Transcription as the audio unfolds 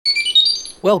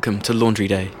Welcome to Laundry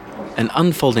Day, an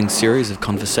unfolding series of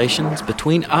conversations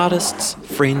between artists,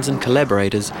 friends and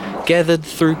collaborators gathered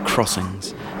through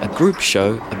Crossings, a group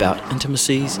show about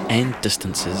intimacies and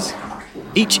distances.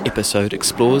 Each episode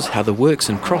explores how the works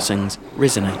in Crossings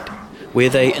resonate, where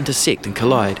they intersect and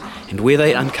collide, and where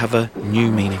they uncover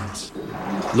new meanings.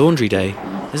 Laundry Day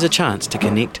is a chance to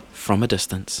connect from a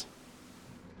distance.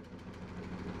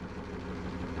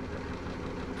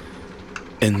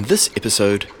 In this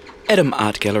episode, Adam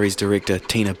Art Gallery's director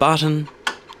Tina Barton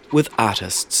with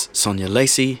artists Sonia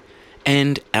Lacey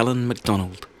and Alan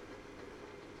McDonald.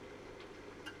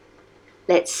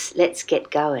 Let's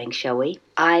get going, shall we?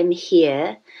 I'm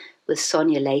here with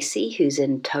Sonia Lacey, who's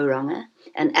in Tauranga,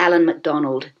 and Alan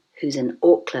McDonald, who's in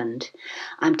Auckland.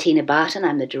 I'm Tina Barton.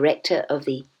 I'm the director of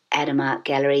the Adam Art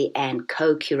Gallery and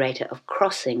co-curator of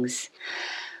Crossings.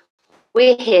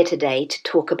 We're here today to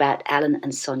talk about Alan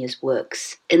and Sonia's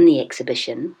works in the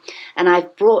exhibition, and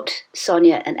I've brought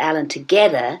Sonia and Alan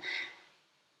together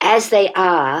as they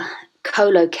are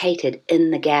co-located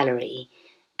in the gallery.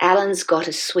 Alan's got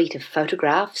a suite of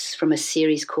photographs from a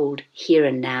series called Here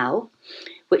and Now,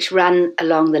 which run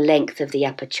along the length of the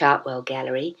Upper Chartwell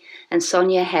Gallery, and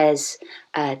Sonia has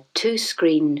a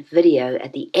 2-screen video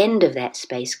at the end of that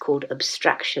space called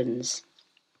Obstructions.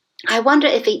 I wonder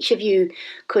if each of you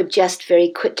could just very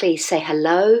quickly say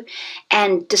hello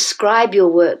and describe your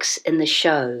works in the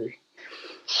show.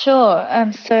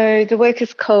 Sure. So the work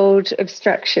is called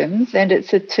Obstructions, and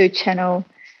it's a 2-channel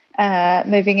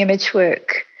moving image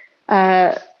work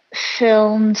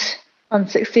filmed on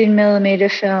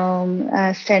 16mm film,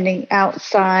 standing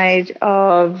outside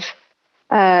of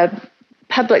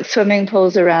public swimming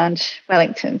pools around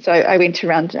Wellington. So I went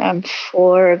around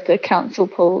 4 of the council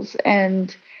pools,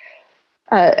 and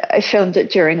I filmed it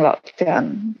during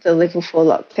lockdown, the level 4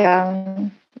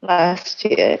 lockdown last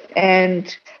year,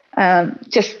 and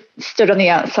just stood on the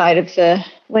outside of the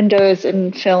windows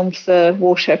and filmed the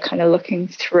water kind of looking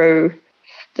through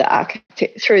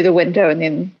through the window and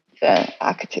then the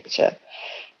architecture.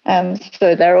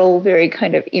 So they're all very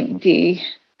kind of empty,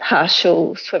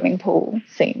 partial swimming pool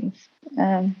scenes.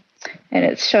 And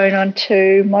it's shown on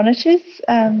 2 monitors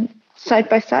side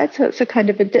by side, so it's a kind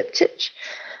of a diptych.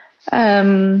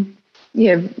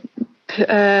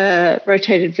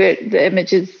 Rotated the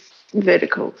images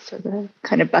vertical, so they're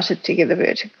kind of butted together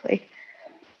vertically.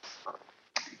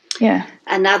 Yeah.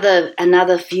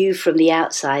 Another view from the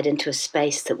outside into a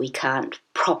space that we can't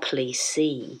properly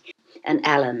see. And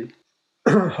Alan.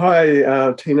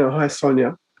 Hi, Tina. Hi,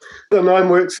 Sonia. The 9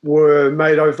 works were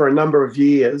made over a number of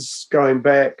years, going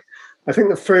back. I think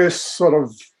the first sort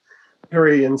of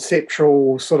very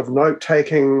inceptual sort of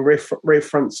note-taking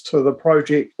reference to the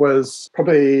project was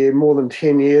probably more than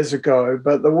 10 years ago,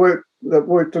 but the work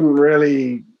didn't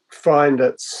really find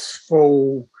its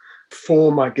full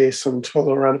form, I guess,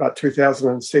 until around about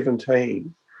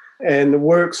 2017. And the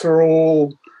works are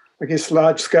all, I guess,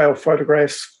 large-scale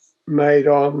photographs made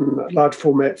on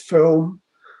large-format film.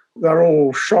 They're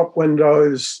all shop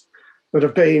windows that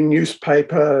have been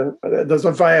newspaper. There's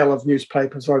a veil of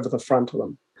newspapers over the front of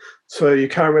them. So you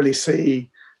can't really see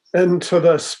into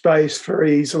the space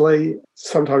very easily.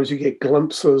 Sometimes you get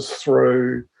glimpses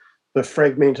through the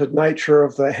fragmented nature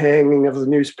of the hanging of the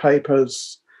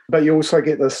newspapers, but you also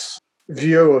get this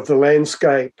view of the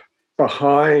landscape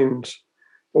behind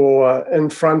or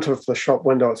in front of the shop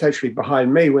window. It's actually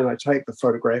behind me when I take the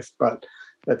photograph, but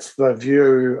it's the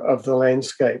view of the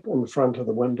landscape in front of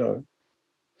the window.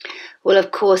 Well,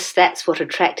 of course, that's what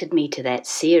attracted me to that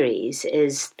series,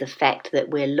 is the fact that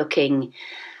we're looking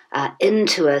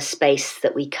into a space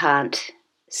that we can't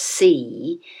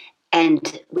see,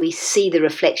 and we see the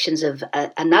reflections of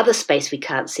another space we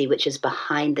can't see, which is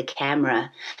behind the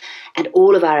camera. And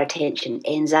all of our attention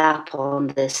ends up on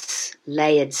this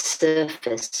layered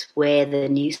surface where the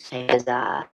newspapers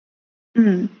are.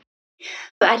 Mm.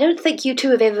 But I don't think you two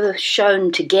have ever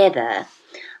shown together.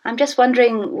 I'm just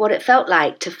wondering what it felt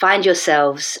like to find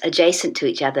yourselves adjacent to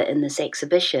each other in this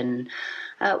exhibition.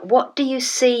 What do you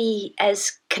see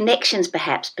as connections,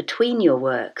 perhaps, between your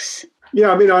works?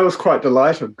 Yeah, I was quite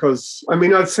delighted because,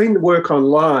 I'd seen the work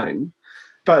online,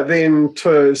 but then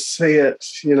to see it,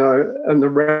 in the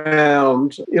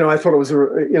round, I thought it was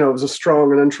a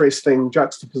strong and interesting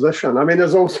juxtaposition.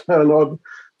 There's also an odd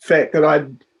fact that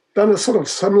I'd done a sort of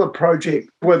similar project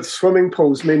with swimming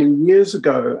pools many years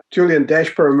ago. Julian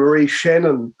Dashper and Marie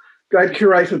Shannon, they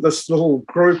curated this little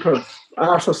group of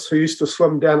artists who used to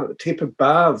swim down at the tepid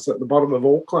baths at the bottom of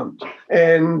Auckland.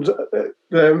 And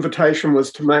the invitation was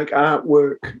to make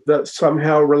artwork that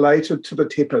somehow related to the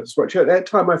tepids, which at that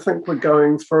time I think were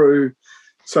going through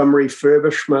some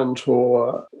refurbishment,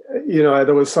 or,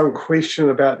 there was some question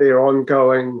about their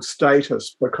ongoing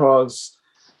status because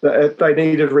they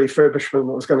needed refurbishment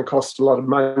that was going to cost a lot of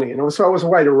money. And so it was a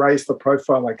way to raise the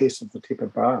profile, I guess, of the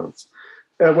Tepid Barns.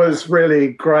 It was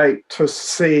really great to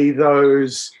see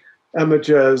those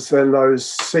images and those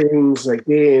scenes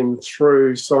again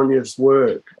through Sonia's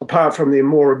work, apart from the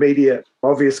more immediate,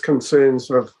 obvious concerns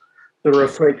of the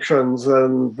reflections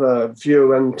and the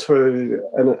view into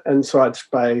an inside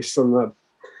space and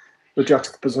the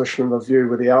juxtaposition of the view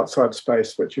with the outside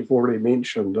space, which you've already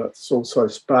mentioned. It's also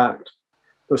sparked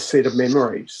the set of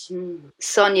memories.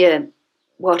 Sonia,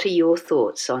 what are your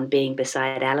thoughts on being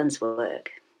beside Alan's work?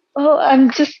 Well,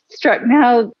 I'm just struck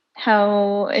now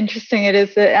how interesting it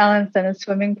is that Alan's done a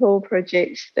swimming pool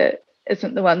project that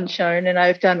isn't the one shown, and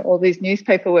I've done all these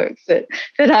newspaper works that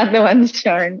aren't the ones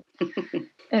shown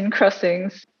in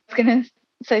Crossings. I was going to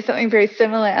say something very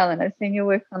similar, Alan. I've seen your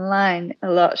work online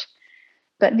a lot,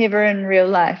 but never in real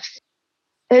life.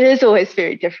 It is always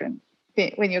very different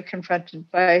when you're confronted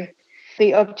by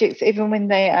the objects, even when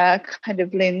they are kind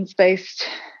of lens-based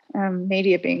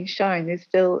media being shown. There's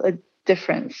still a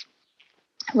difference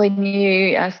when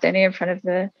you are standing in front of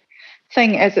the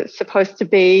thing as it's supposed to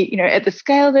be, at the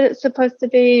scale that it's supposed to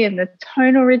be and the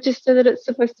tonal register that it's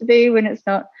supposed to be, when it's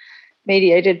not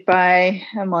mediated by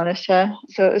a monitor.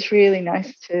 So it was really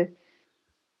nice to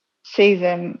see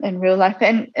them in real life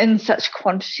and in such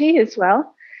quantity as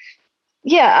well.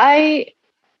 Yeah, I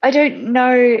don't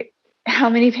know how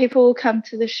many people will come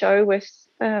to the show with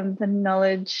the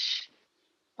knowledge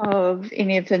of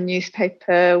any of the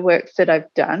newspaper works that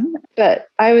I've done, but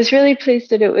I was really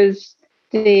pleased that it was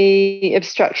the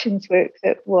obstructions work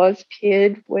that was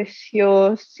paired with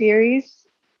your series.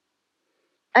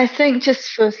 I think just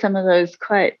for some of those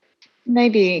quite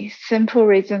maybe simple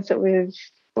reasons that we've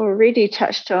already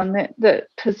touched on, that the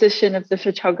position of the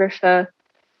photographer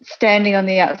standing on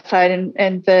the outside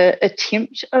and the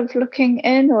attempt of looking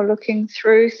in or looking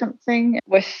through something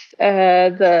with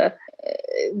the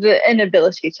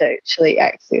inability to actually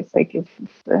access, I guess, is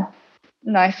the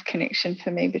nice connection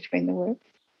for me between the works.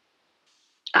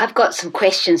 I've got some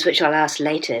questions which I'll ask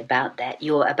later about that,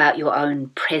 about your own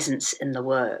presence in the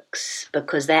works,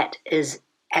 because that is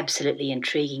absolutely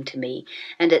intriguing to me.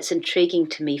 And it's intriguing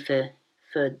to me for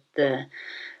the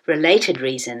related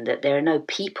reason that there are no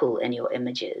people in your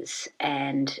images.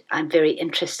 And I'm very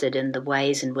interested in the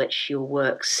ways in which your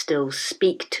works still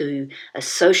speak to a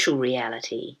social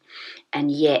reality,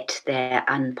 and yet they're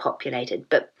unpopulated.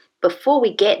 But before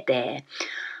we get there,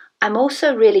 I'm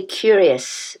also really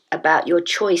curious about your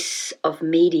choice of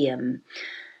medium.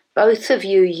 Both of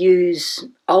you use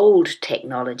old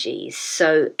technologies.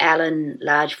 So Alan,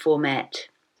 large format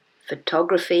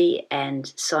photography,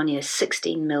 and Sonia,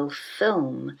 16mm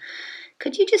film.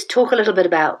 Could you just talk a little bit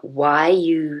about why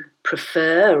you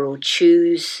prefer or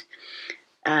choose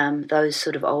those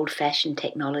sort of old-fashioned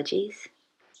technologies?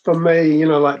 For me,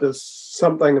 there's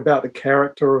something about the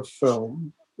character of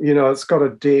film. It's got a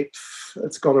depth,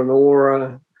 it's got an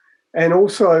aura. And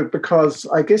also because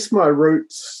I guess my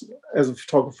roots as a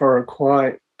photographer are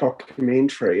quite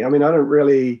documentary. I mean, I don't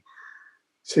really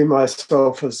see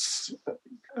myself as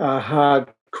a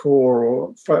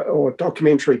hardcore or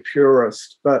documentary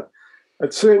purist, but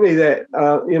it's certainly that,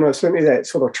 certainly that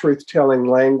sort of truth-telling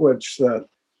language that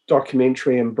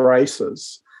documentary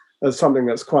embraces is something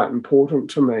that's quite important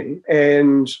to me.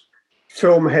 And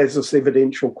film has this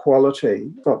evidential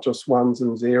quality, not just ones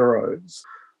and zeros.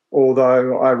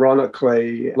 Although,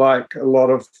 ironically, like a lot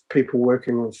of people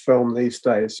working with film these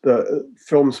days, the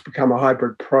film's become a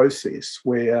hybrid process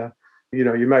where,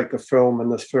 you make the film in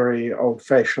this very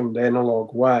old-fashioned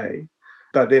analog way,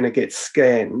 but then it gets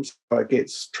scanned, so it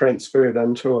gets transferred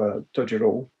into a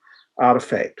digital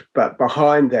artifact. But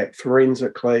behind that,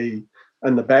 forensically,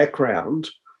 in the background,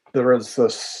 there is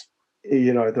this,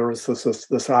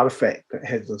 this artifact that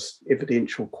has this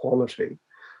evidential quality.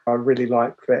 I really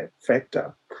like that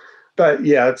factor. But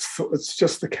yeah, it's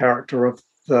just the character of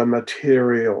the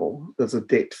material. There's a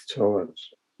depth to it.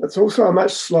 It's also a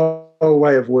much slower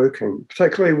way of working,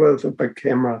 particularly with a big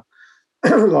camera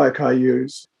like I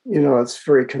use. It's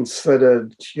very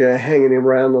considered. You're hanging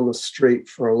around on the street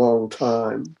for a long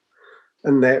time.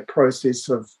 And that process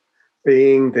of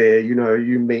being there,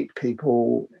 you meet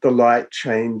people, the light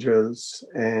changes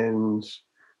and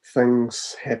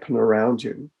things happen around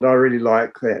you. I really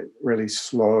like that really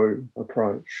slow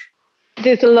approach.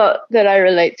 There's a lot that I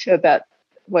relate to about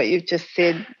what you've just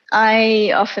said.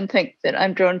 I often think that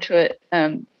I'm drawn to it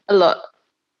a lot.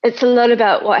 It's a lot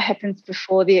about what happens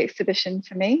before the exhibition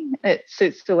for me. It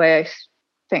suits the way I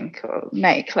think or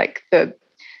make, that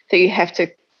you have to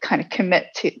kind of commit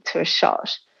to a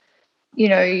shot.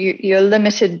 You're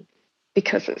limited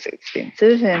because it's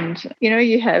expensive, and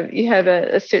you have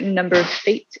a certain number of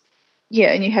feet,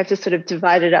 and you have to sort of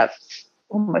divide it up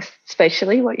almost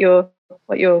spatially what you're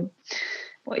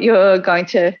going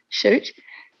to shoot.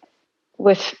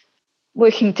 With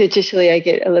working digitally, I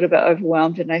get a little bit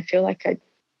overwhelmed, and I feel like I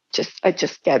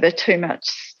just gather too much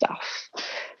stuff,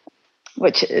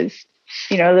 which is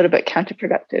a little bit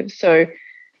counterproductive. So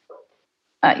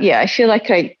I feel like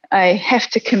I have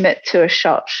to commit to a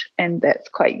shot, and that's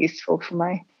quite useful for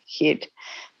my head.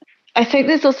 I think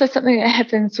there's also something that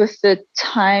happens with the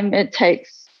time it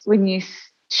takes when you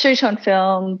shoot on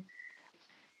film.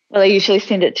 Well, I usually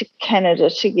send it to Canada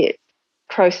to get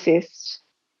processed,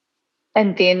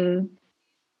 and then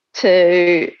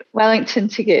to Wellington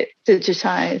to get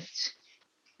digitized,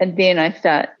 and then I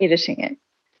start editing it.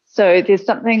 So there's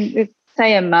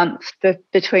say a month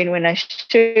between when I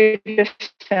shoot a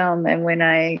film and when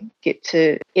I get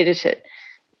to edit it.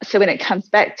 So when it comes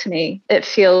back to me, it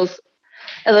feels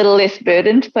a little less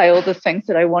burdened by all the things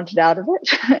that I wanted out of it.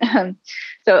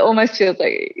 So it almost feels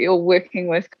like you're working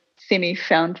with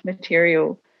semi-found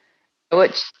material,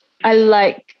 which I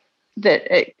like, that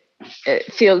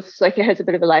it feels like it has a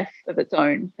bit of a life of its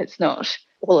own. It's not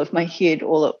all of my head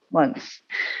all at once.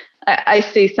 I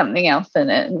see something else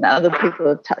in it, and other people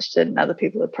have touched it and other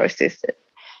people have processed it.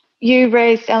 You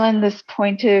raised, Ellen, this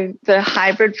point of the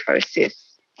hybrid process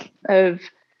of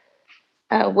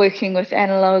working with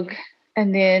analog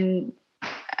and then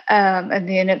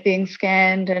it being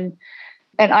scanned, and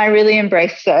I really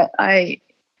embrace that.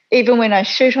 Even when I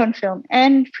shoot on film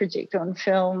and project on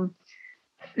film,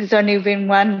 there's only been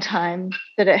one time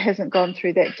that it hasn't gone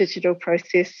through that digital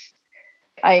process.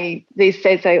 These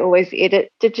days I always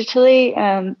edit digitally,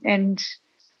 and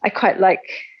I quite like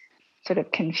sort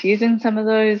of confusing some of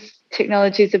those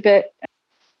technologies a bit.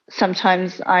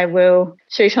 Sometimes I will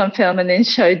shoot on film and then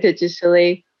show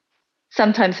digitally.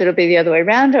 Sometimes it'll be the other way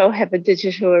around. I'll have a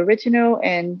digital original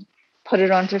and put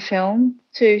it onto film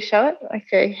to show it,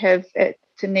 like I have at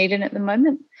Dunedin at the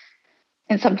moment.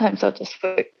 And sometimes I'll just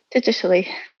work digitally,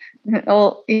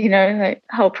 all the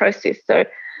whole process. So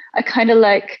I kind of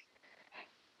like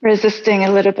resisting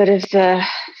a little bit of the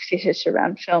fetish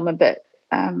around film a bit,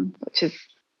 which is,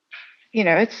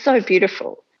 it's so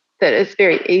beautiful that it's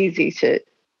very easy to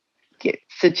get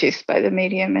seduced by the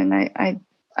medium, and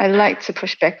I like to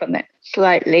push back on that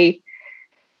slightly.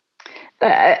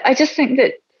 But I just think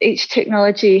that each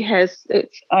technology has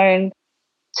its own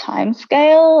time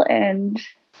scale and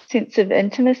sense of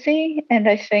intimacy, and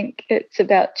I think it's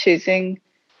about choosing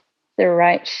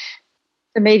the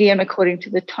medium according to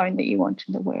the tone that you want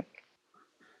in the work.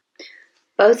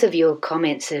 Both of your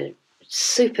comments are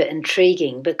super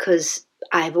intriguing, because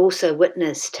I've also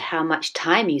witnessed how much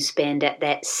time you spend at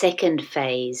that second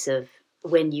phase of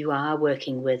when you are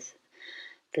working with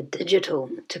the digital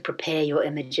to prepare your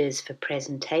images for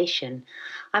presentation.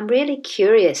 I'm really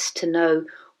curious to know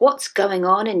what's going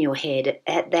on in your head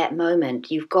at that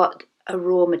moment. You've got a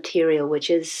raw material which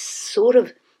is sort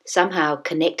of somehow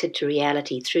connected to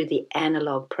reality through the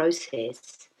analog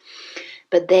process.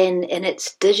 But then in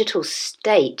its digital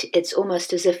state, it's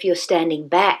almost as if you're standing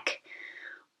back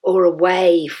or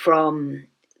away from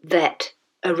that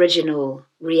original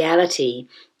reality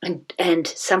and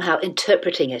somehow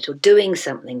interpreting it or doing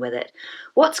something with it.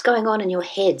 What's going on in your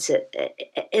heads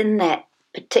in that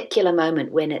particular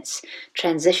moment when it's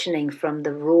transitioning from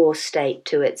the raw state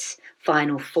to its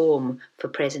final form for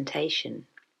presentation?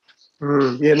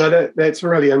 That's a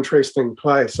really interesting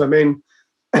place. I mean,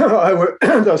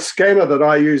 the scanner that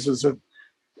I use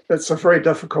it's a very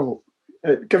difficult.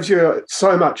 It gives you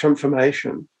so much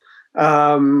information,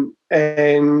 and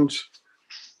I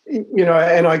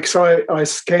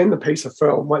scan the piece of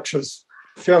film, which is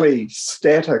fairly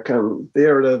static, and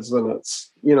there it is, and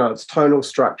its tonal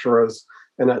structure is,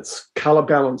 and its color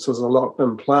balances are locked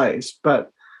in place,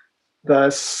 but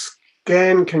the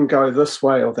scan can go this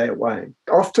way or that way.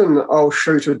 Often I'll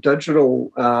shoot a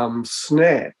digital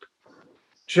snap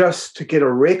just to get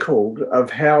a record of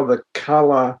how the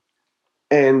color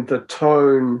and the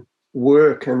tone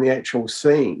work in the actual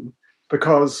scene,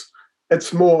 because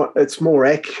it's more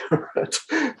accurate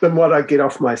than what I get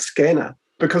off my scanner,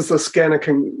 because the scanner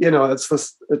can,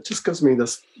 it just gives me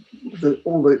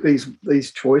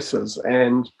these choices,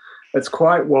 and it's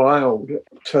quite wild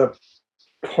to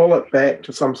pull it back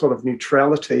to some sort of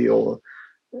neutrality, or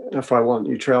if I want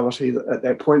neutrality at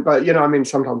that point. But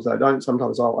sometimes I don't.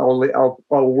 Sometimes I'll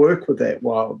work with that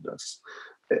wildness.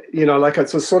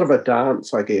 It's a sort of a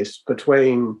dance, I guess,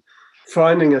 between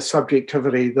finding a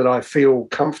subjectivity that I feel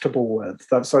comfortable with,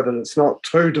 so that it's not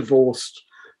too divorced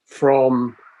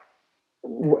from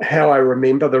how I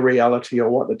remember the reality or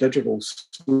what the digital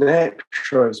snap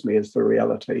shows me as the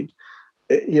reality,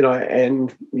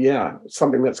 and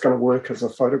something that's going to work as a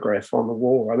photograph on the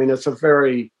wall. I mean,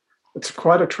 it's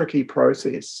quite a tricky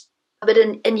process. But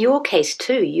in your case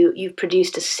too, you've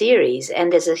produced a series,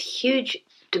 and there's a huge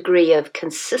degree of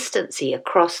consistency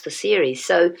across the series.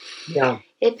 So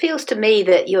it feels to me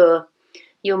that you're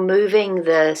moving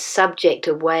the subject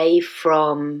away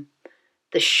from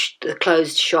the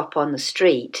closed shop on the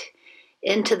street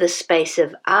into the space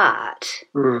of art,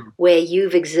 where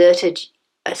you've exerted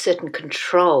a certain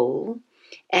control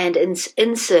and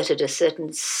inserted a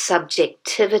certain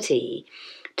subjectivity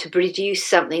to produce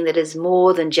something that is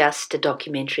more than just a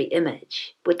documentary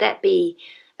image. Would that be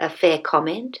a fair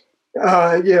comment?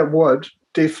 It would.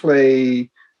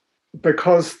 Definitely,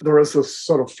 because there is this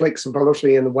sort of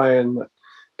flexibility in the way in that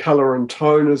colour and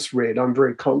tone is read. I'm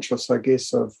very conscious, I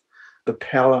guess, of the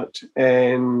palette,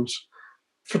 and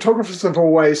photographers have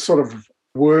always sort of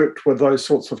worked with those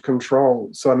sorts of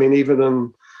controls. So, I mean, even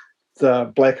in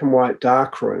the black and white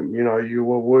darkroom, you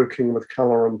were working with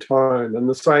colour and tone, and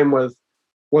the same with,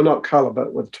 well, not colour,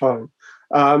 but with tone.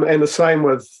 And the same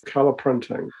with colour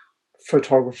printing.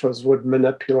 Photographers would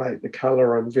manipulate the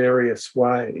colour in various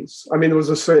ways. I mean, there was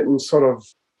a certain sort of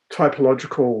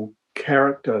typological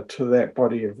character to that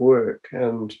body of work,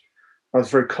 and I was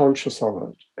very conscious of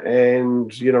it and,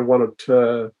 wanted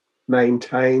to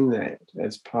maintain that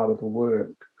as part of the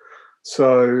work.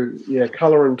 So,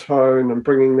 colour and tone and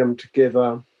bringing them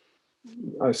together,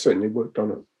 I certainly worked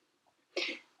on it.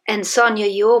 And Sonia,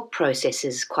 your process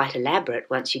is quite elaborate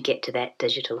once you get to that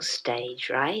digital stage,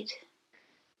 right?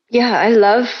 Yeah, I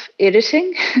love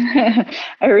editing. I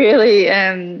really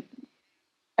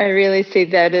see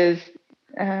that as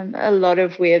a lot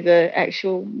of where the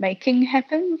actual making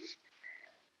happens.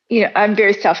 I'm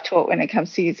very self-taught when it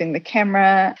comes to using the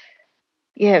camera.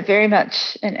 Yeah, very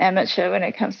much an amateur when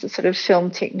it comes to sort of film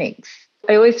techniques.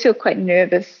 I always feel quite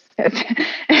nervous at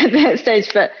that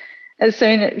stage, but as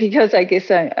soon, because I guess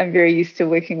I'm very used to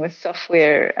working with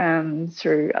software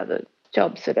through other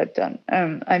jobs that I've done.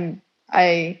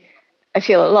 I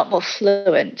feel a lot more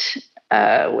fluent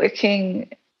working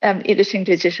editing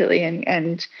digitally,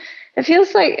 and it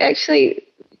feels like actually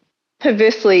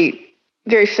perversely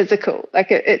very physical.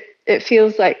 Like it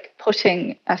feels like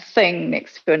putting a thing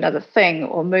next to another thing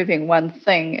or moving one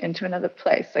thing into another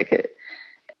place. Like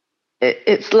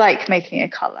it's like making a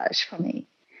collage for me.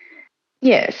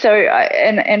 Yeah. So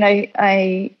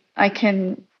I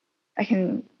can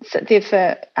sit there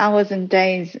for hours and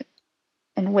days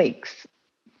and weeks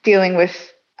dealing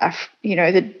with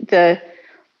the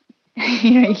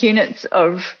units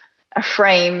of a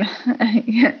frame.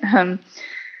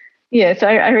 So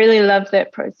I really love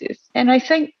that process, and I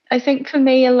think for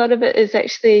me a lot of it is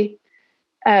actually,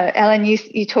 Alan,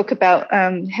 you talk about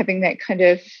having that kind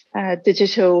of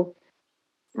digital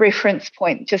reference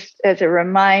point just as a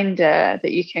reminder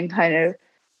that you can kind of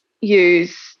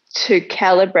use to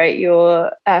calibrate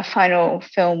your final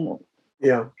film.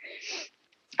 Yeah.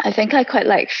 I think I quite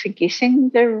like forgetting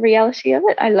the reality of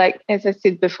it. I like, as I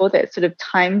said before, that sort of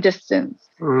time distance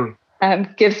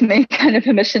gives me kind of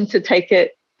permission to take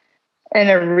it in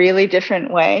a really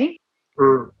different way.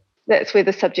 That's where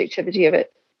the subjectivity of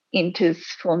it enters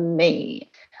for me.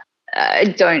 I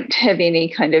don't have any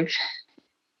kind of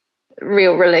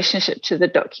real relationship to the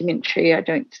documentary, I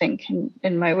don't think,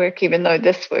 in my work, even though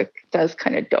this work does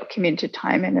kind of document a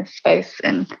time and a space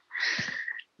in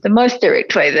the most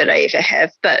direct way that I ever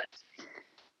have. But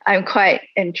I'm quite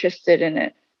interested in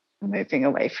it moving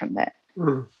away from that.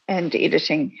 And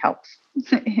editing helps.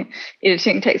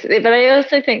 Editing takes it there. But I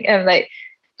also think like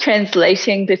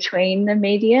translating between the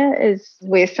media is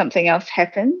where something else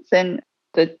happens, and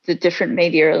the different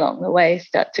media along the way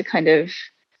start to kind of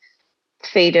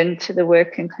feed into the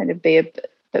work and kind of be a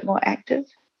bit more active.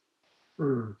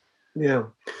 Yeah.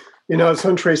 It's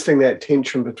interesting, that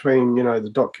tension between, the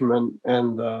document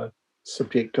and the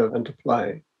subjective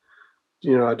interplay.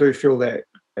 I do feel that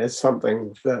as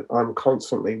something that I'm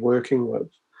constantly working with.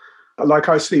 Like,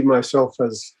 I see myself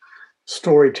as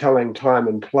storytelling time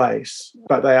and place,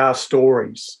 but they are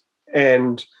stories.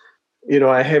 And,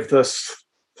 I have this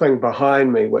thing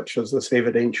behind me, which is this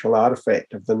evidential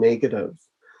artifact of the negative.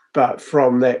 But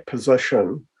from that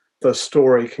position, the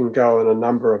story can go in a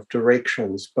number of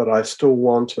directions, but I still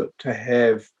want it to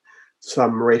have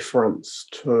some reference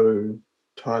to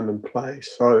time and place.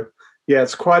 So, yeah,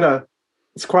 it's quite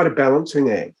a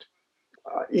balancing act.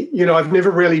 I've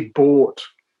never really bought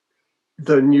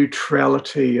the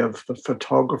neutrality of the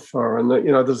photographer, and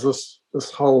there's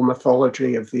this whole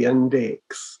mythology of the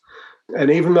index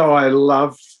And even though I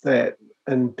love that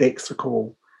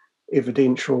indexical,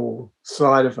 evidential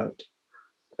side of it,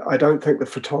 I don't think the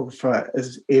photographer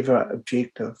is ever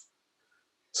objective.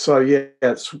 So yeah,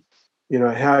 it's, you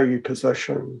know, how you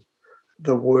position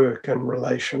the work in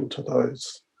relation to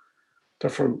those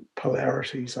different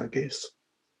polarities, I guess.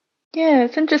 Yeah,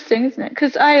 it's interesting, isn't it?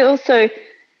 Because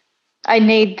I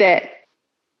need that.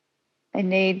 I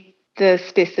need the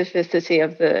specificity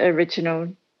of the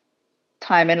original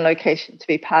time and location to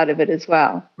be part of it as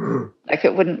well. Mm. Like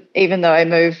it wouldn't, even though I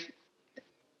move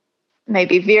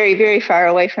maybe very, very far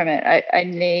away from it, I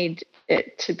need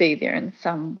it to be there in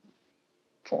some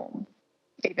form,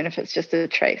 even if it's just a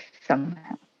trace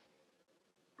somehow.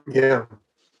 Yeah.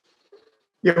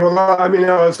 Yeah, well, I mean,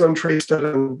 I was interested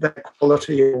in that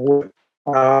quality of work.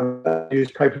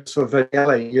 Newspapers for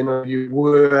Vinelli, you know, you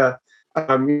were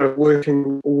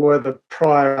working with a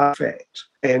prior artifact.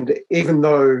 And even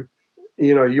though,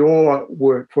 you know, your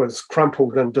work was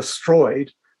crumpled and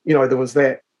destroyed, you know, there was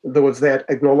that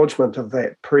acknowledgement of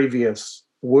that previous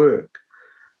work.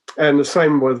 And the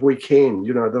same with Weekend,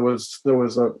 you know,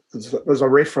 there's a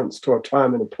reference to a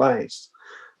time and a place,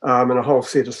 and a whole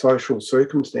set of social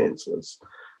circumstances.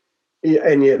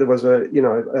 And yet there was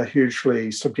a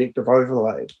hugely subjective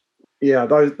overlay. Yeah,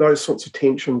 those sorts of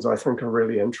tensions I think are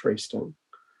really interesting.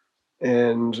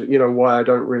 And, you know, why I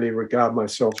don't really regard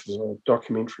myself as a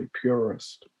documentary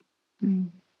purist. Mm.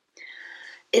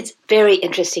 It's very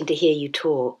interesting to hear you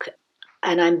talk.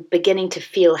 And I'm beginning to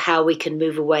feel how we can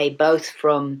move away both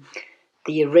from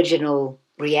the original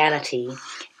reality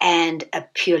and a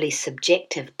purely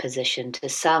subjective position to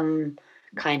some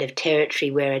kind of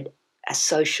territory where a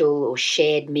social or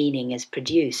shared meaning is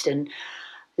produced. And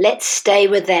let's stay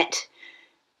with that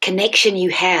connection you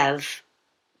have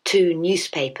to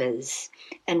newspapers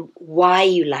and why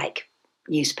you like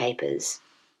newspapers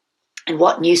and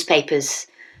what newspapers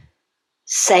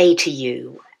say to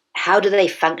you. How do they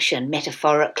function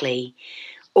metaphorically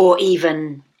or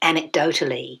even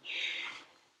anecdotally?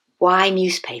 Why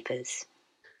newspapers?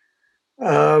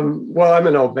 Well, I'm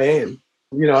an old man.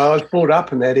 You know, I was brought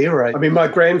up in that era. I mean, my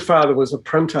grandfather was a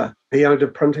printer. He owned a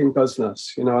printing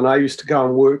business, you know, and I used to go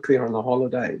and work there on the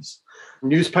holidays.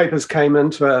 Newspapers came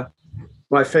into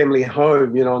my family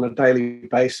home, you know, on a daily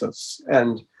basis.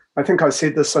 And I think I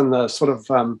said this in the sort of,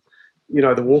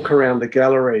 the walk around the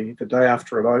gallery the day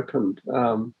after it opened.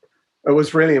 It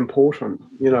was really important,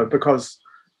 you know, because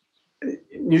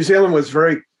New Zealand was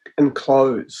very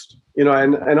enclosed, you know,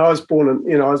 and I was born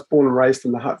and raised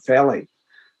in the Hutt Valley.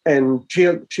 And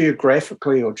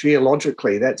geographically or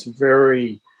geologically, that's a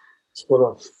very sort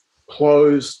of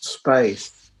closed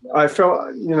space. I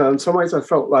felt, you know, in some ways I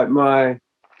felt like my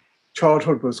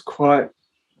childhood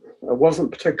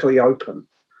wasn't particularly open.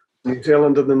 New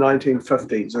Zealand in the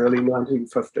 1950s, early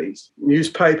 1950s.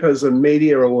 Newspapers and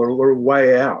media were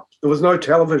way out. There was no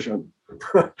television.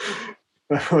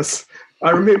 I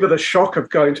remember the shock of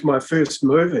going to my first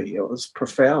movie. It was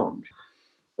profound.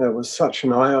 It was such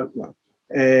an eye-opener.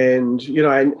 And, you know,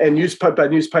 and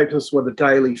newspapers were the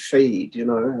daily feed, you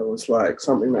know. It was like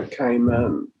something that came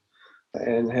in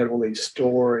and had all these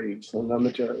stories and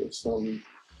images and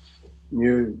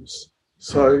news.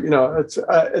 So, you know,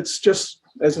 it's just,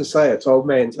 as I say, it's old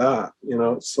man's art, you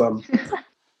know. It's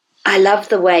I love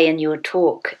the way in your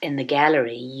talk in the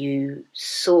gallery you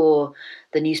saw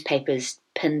the newspapers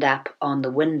pinned up on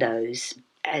the windows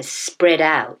as spread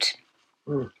out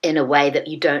in a way that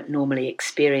you don't normally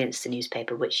experience the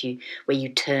newspaper, where you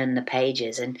turn the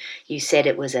pages. And you said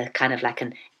it was a kind of like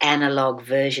an analog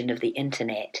version of the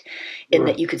internet, in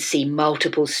that you could see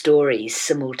multiple stories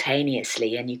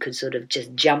simultaneously and you could sort of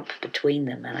just jump between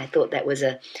them. And I thought that was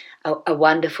a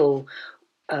wonderful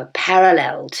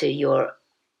parallel to your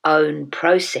own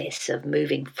process of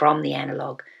moving from the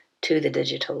analog to the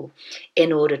digital,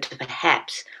 in order to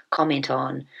perhaps comment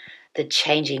on the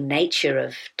changing nature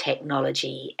of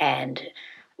technology and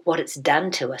what it's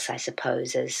done to us, I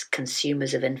suppose, as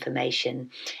consumers of information,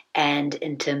 and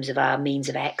in terms of our means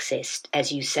of access,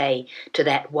 as you say, to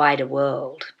that wider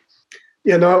world.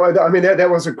 Yeah, no, I mean, that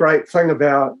was a great thing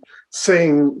about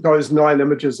seeing those 9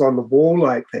 images on the wall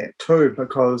like that too,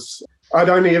 because I'd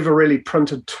only ever really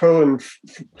printed 2 and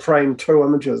framed 2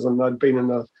 images, and I'd been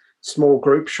in a small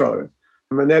group show.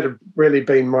 And that had really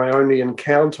been my only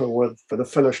encounter with the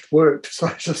finished work. So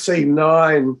to see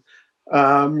 9, in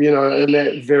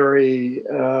that very,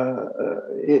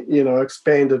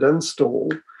 expanded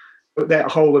install, but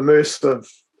that whole immersive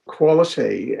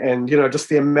quality and, you know, just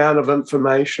the amount of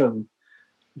information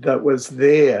that was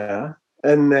there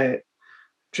in that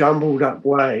jumbled up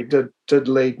way did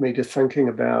lead me to thinking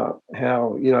about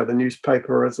how, you know, the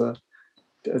newspaper is a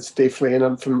it's definitely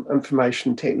an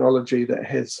information technology that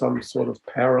has some sort of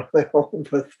parallel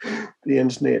with the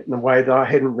internet in a way that I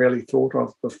hadn't really thought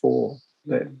of before,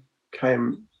 that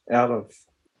came out of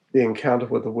the encounter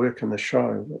with the work in the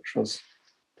show, which was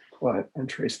quite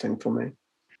interesting for me.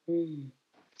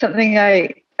 Something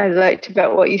I liked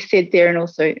about what you said there, and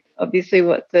also obviously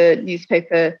what the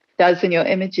newspaper does in your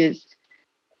images.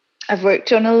 I've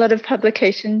worked on a lot of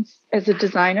publications as a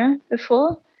designer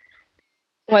before.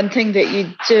 One thing that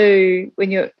you do when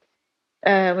you're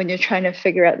trying to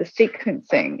figure out the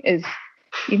sequencing is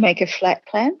you make a flat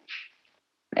plan,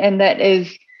 and that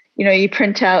is, you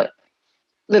print out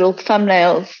little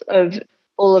thumbnails of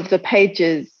all of the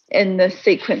pages in the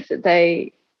sequence that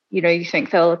they, you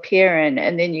think they'll appear in,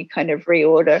 and then you kind of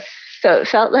reorder. So it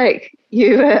felt like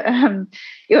you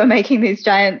were making these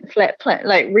giant flat plan,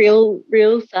 like real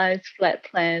size flat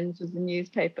plans of the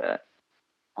newspaper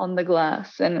on the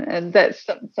glass, and that's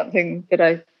something that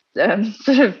I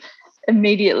sort of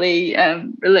immediately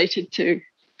related to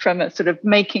from a sort of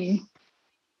making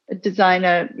a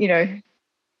designer,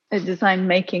 a design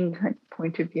making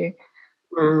point of view.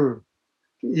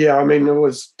 Yeah, I mean, it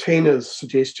was Tina's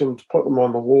suggestion to put them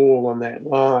on the wall on that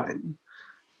line.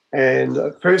 And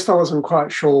at first I wasn't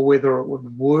quite sure whether it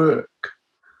would work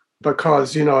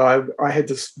because, I had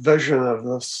this vision of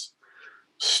this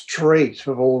street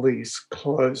of all these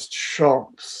closed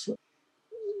shops.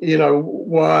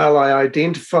 While I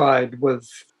identified with,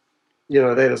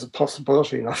 that as a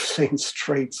possibility, and I've seen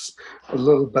streets a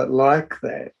little bit like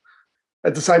that.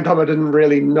 At the same time, I didn't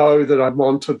really know that I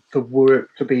wanted the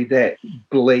work to be that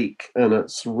bleak in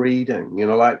its reading,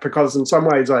 because in some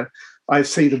ways I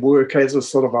see the work as a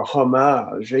sort of a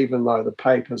homage, even though the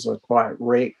papers are quite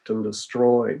wrecked and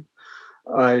destroyed.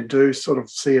 I do sort of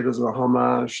see it as a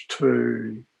homage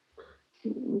to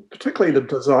particularly the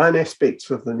design aspects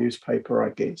of the newspaper,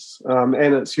 I guess, and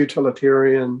its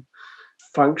utilitarian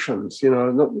functions,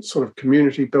 sort of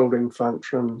community building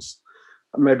functions,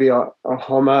 maybe a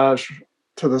homage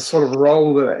to the sort of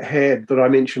role that it had that I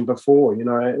mentioned before,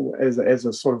 as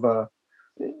a sort of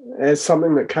as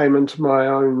something that came into my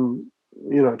own,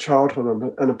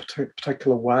 childhood in a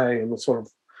particular way, and the sort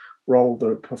of role that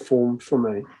it performed for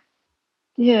me.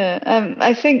 Yeah,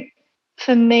 I think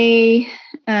for me,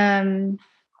 my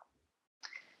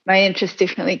interest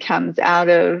definitely comes out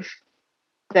of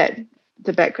the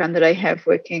background that I have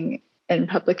working in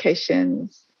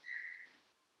publications.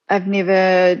 I've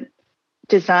never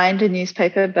designed a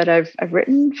newspaper, but I've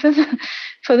written for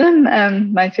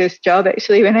them. My first job,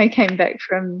 actually, when I came back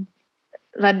from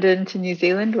London to New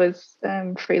Zealand, was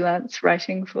freelance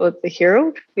writing for the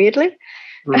Herald. Weirdly,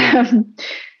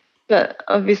 but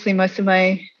obviously most of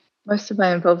my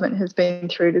involvement has been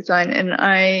through design,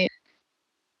 and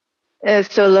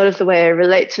so a lot of the way I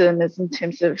relate to them is in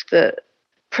terms of the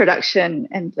production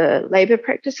and the labour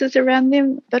practices around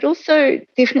them, but also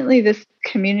definitely this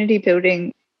community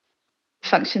building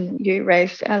function you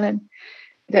raised, Alan.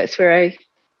 That's where I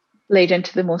lead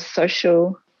into the more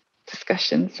social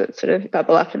discussions that sort of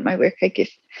bubble up in my work, I guess.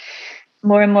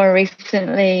 More and more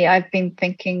recently, I've been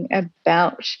thinking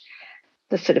about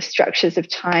the sort of structures of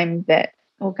time that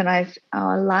organise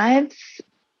our lives.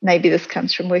 Maybe this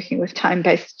comes from working with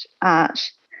time-based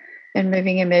art and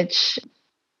moving image.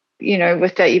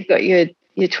 With that, you've got your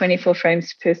 24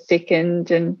 frames per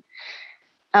second, and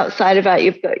outside of that,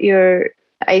 you've got your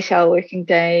 8-hour working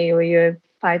day or your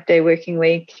 5-day working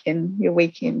week and your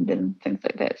weekend and things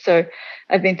like that. So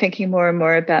I've been thinking more and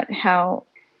more about how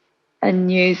a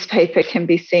newspaper can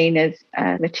be seen as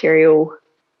a material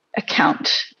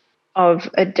account of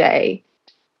a day.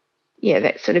 Yeah,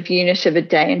 that sort of unit of a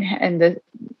day, and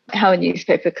how a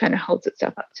newspaper kind of holds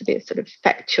itself up to be a sort of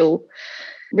factual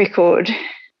record,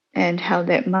 and how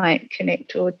that might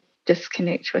connect or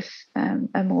disconnect with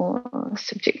a more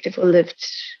subjective or lived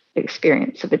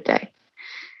experience of a day.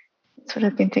 That's what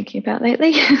I've been thinking about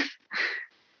lately.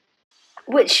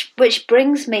 Which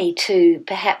brings me to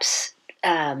perhaps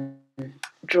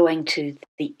drawing to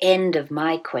the end of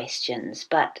my questions,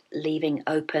 but leaving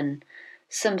open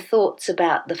some thoughts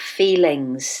about the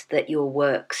feelings that your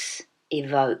works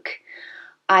evoke.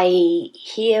 I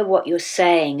hear what you're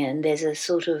saying, and there's a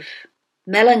sort of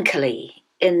melancholy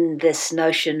in this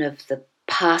notion of the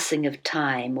passing of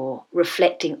time, or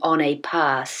reflecting on a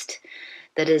past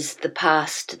that is the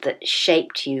past that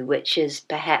shaped you, which is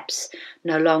perhaps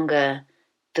no longer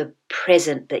the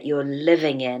present that you're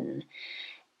living in.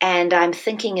 And I'm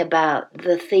thinking about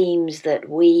the themes that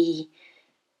we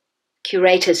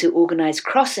curators who organise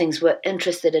crossings were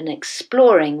interested in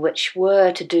exploring, which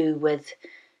were to do with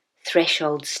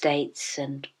threshold states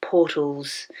and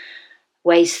portals,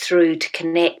 ways through to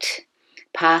connect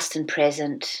past and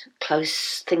present,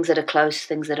 close things that are close,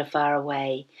 things that are far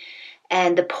away,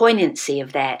 and the poignancy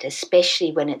of that,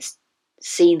 especially when it's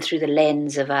seen through the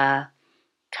lens of our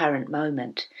current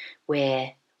moment,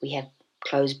 where we have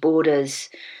closed borders,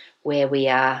 where we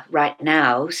are right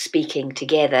now speaking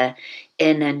together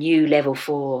in a new level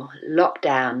 4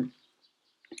 lockdown.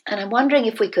 And I'm wondering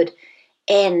if we could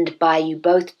end by you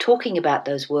both talking about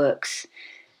those works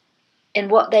and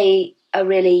what they are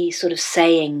really sort of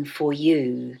saying for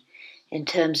you in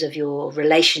terms of your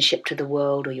relationship to the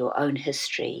world or your own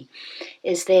history.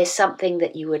 Is there something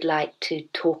that you would like to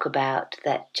talk about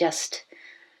that just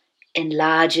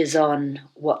enlarges on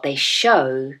what they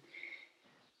show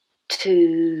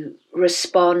to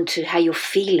respond to how you're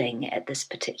feeling at this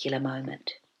particular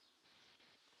moment?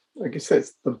 I guess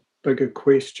that's the bigger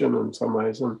question in some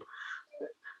ways. And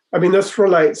I mean, this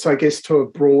relates, I guess, to a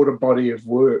broader body of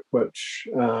work, which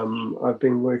I've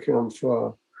been working on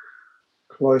for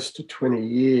close to 20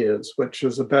 years, which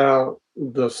is about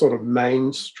the sort of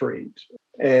main street.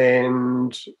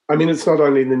 And I mean, it's not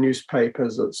only the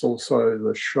newspapers, it's also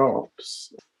the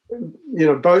shops. You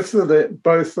know, both of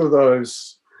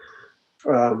those,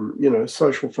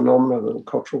 social phenomena,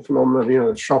 cultural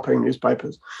phenomena, shopping,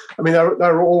 newspapers. I mean,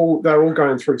 they're all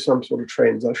going through some sort of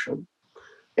transition,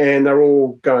 and they're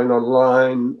all going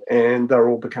online, and they're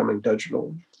all becoming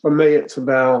digital. For me, it's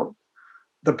about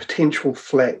the potential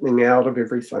flattening out of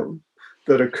everything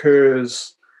that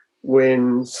occurs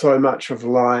when so much of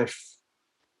life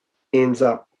ends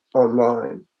up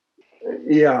online.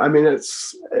 Yeah, I mean,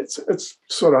 it's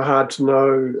sort of hard to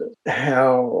know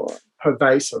how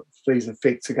pervasive these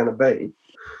effects are going to be,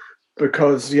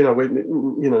 because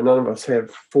none of us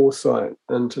have foresight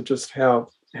into just how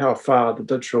far the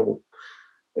digital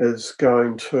is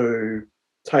going to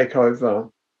take over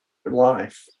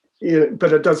life. Yeah,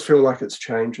 but it does feel like it's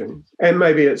changing, and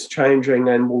maybe it's changing,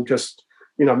 and we'll just,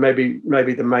 maybe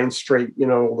the main street,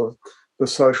 or the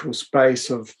social space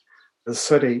of the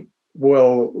city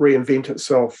will reinvent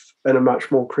itself in a much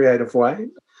more creative way.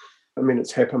 I mean,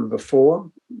 it's happened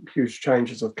before. Huge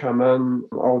changes have come in.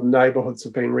 Old neighbourhoods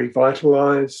have been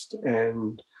revitalised,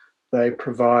 and they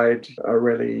provide a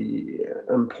really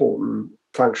important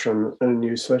function in a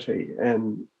new city.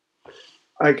 And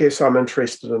I guess I'm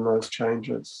interested in those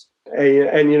changes.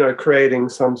 And creating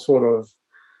some sort of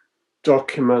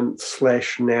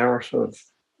document/narrative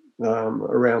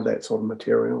around that sort of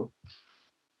material.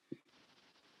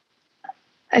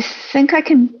 I think I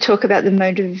can talk about the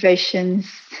motivations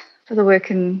for the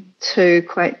work in two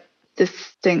quite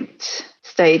distinct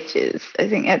stages. I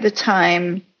think at the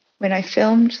time when I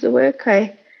filmed the work,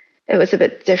 it was a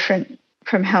bit different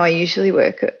from how I usually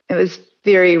work. It was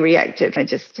very reactive. I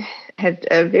just had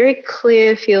a very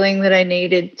clear feeling that I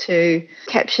needed to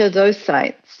capture those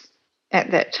sites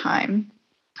at that time,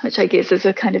 which I guess is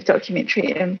a kind of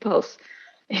documentary impulse,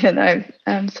 even though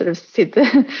I've sort of said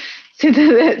that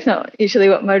that's not usually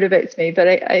what motivates me. But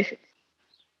I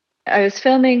was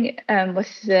filming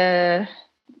with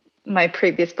my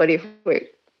previous body of work,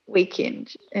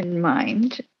 Weekend, in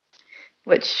mind,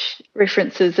 which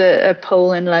references a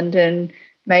pool in London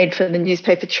made for the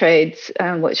newspaper trades,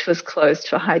 which was closed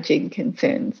for hygiene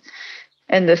concerns.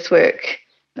 And this work,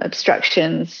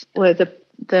 Obstructions, were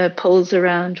the pools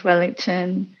around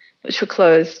Wellington, which were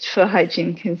closed for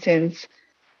hygiene concerns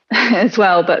as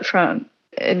well. But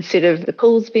instead of the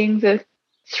pools being the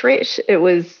threat, it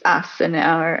was us and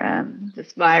our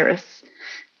this virus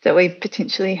that we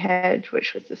potentially had,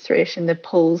 which was the threat. And the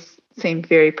pools seemed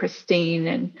very pristine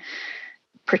and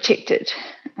protected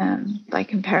by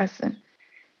comparison.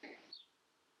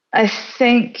 I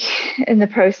think in the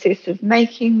process of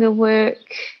making the work,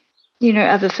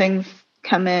 other things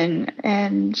come in.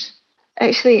 And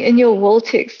actually, in your wall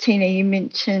text, Tina, you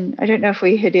mentioned, I don't know if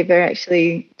we had ever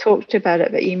actually talked about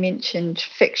it, but you mentioned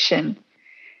fiction,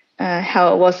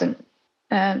 how it wasn't,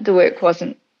 the work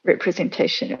wasn't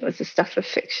representation, it was the stuff of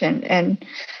fiction. And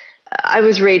I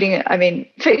was reading it. I mean,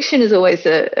 fiction is always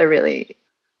a really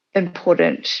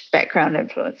important background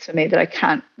influence for me that I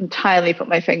can't entirely put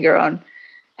my finger on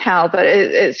how, but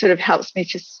it sort of helps me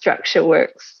to structure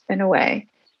works in a way.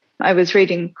 I was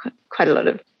reading quite a lot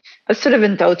I was sort of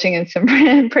indulging in some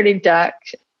pretty dark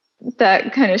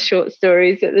kind of short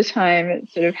stories at the time. It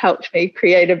sort of helped me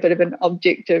create a bit of an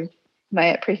object of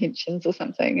my apprehensions or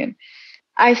something. And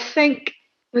I think,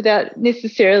 without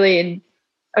necessarily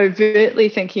overtly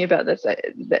thinking about this,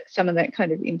 that some of that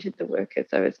kind of entered the work as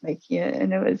I was making it,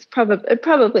 and it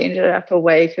probably ended up a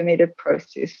way for me to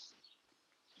process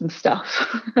some stuff.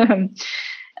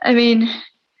 I mean,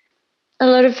 a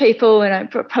lot of people, and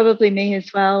probably me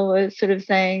as well, were sort of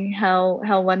saying how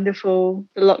wonderful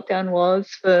the lockdown was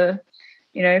for,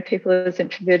 people as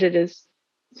introverted as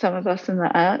some of us in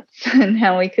the arts, and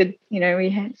how we could,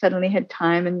 suddenly had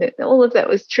time, and all of that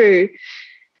was true.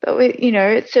 But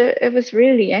it was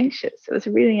really anxious. It was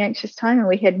a really anxious time, and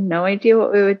we had no idea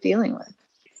what we were dealing with.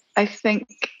 I think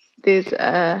there's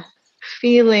a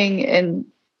feeling in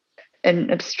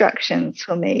obstructions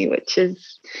for me, which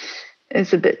is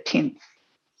a bit tense.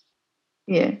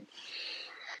 Yeah.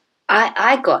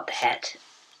 I got that.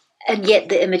 And yet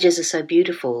the images are so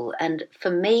beautiful. And for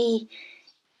me,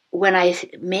 when I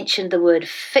mentioned the word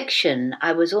fiction,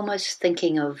 I was almost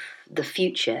thinking of the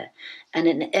future and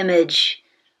an image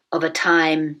of a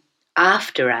time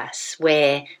after us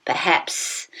where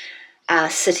perhaps our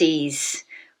cities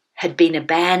had been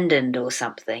abandoned or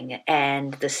something,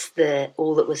 and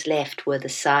all that was left were the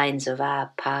signs of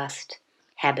our past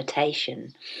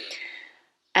habitation.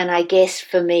 And I guess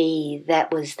for me there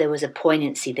was a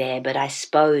poignancy there, but I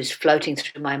suppose floating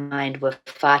through my mind were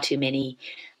far too many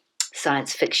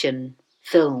science fiction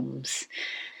films,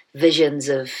 visions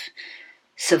of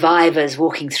survivors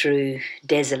walking through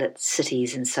desolate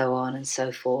cities and so on and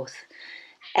so forth.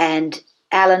 And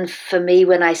Alan, for me,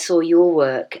 when I saw your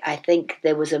work, I think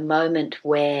there was a moment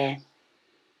where,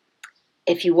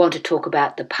 if you want to talk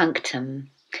about the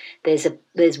punctum,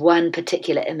 there's one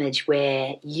particular image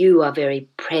where you are very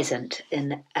present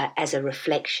as a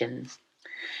reflection,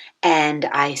 and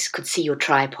I could see your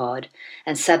tripod,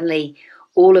 and suddenly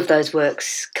all of those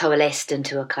works coalesced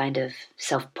into a kind of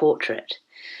self-portrait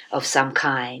of some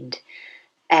kind,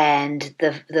 and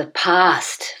the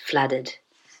past flooded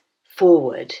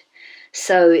forward.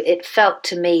 So it felt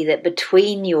to me that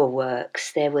between your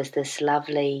works there was this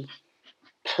lovely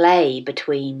play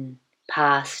between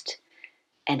past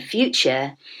and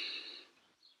future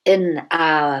in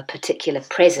our particular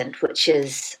present, which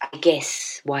is, I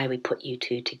guess, why we put you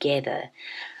two together.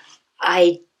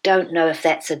 I don't know if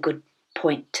that's a good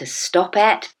point to stop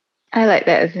at. I like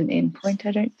that as an end point.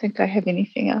 I don't think I have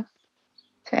anything else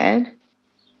to add.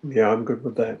 Yeah, I'm good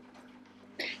with that.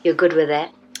 You're good with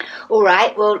that? All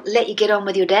right, well, let you get on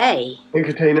with your day. Thank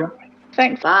you, Tina.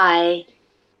 Thanks. Bye.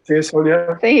 See you,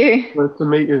 Sonia. See you. Nice to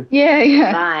meet you.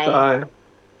 Yeah. Bye. Bye.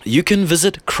 You can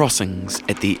visit Crossings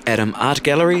at the Adam Art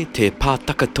Gallery Te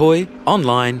Pātakatoi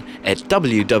online at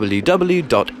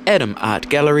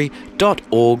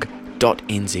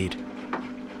www.adamartgallery.org.nz.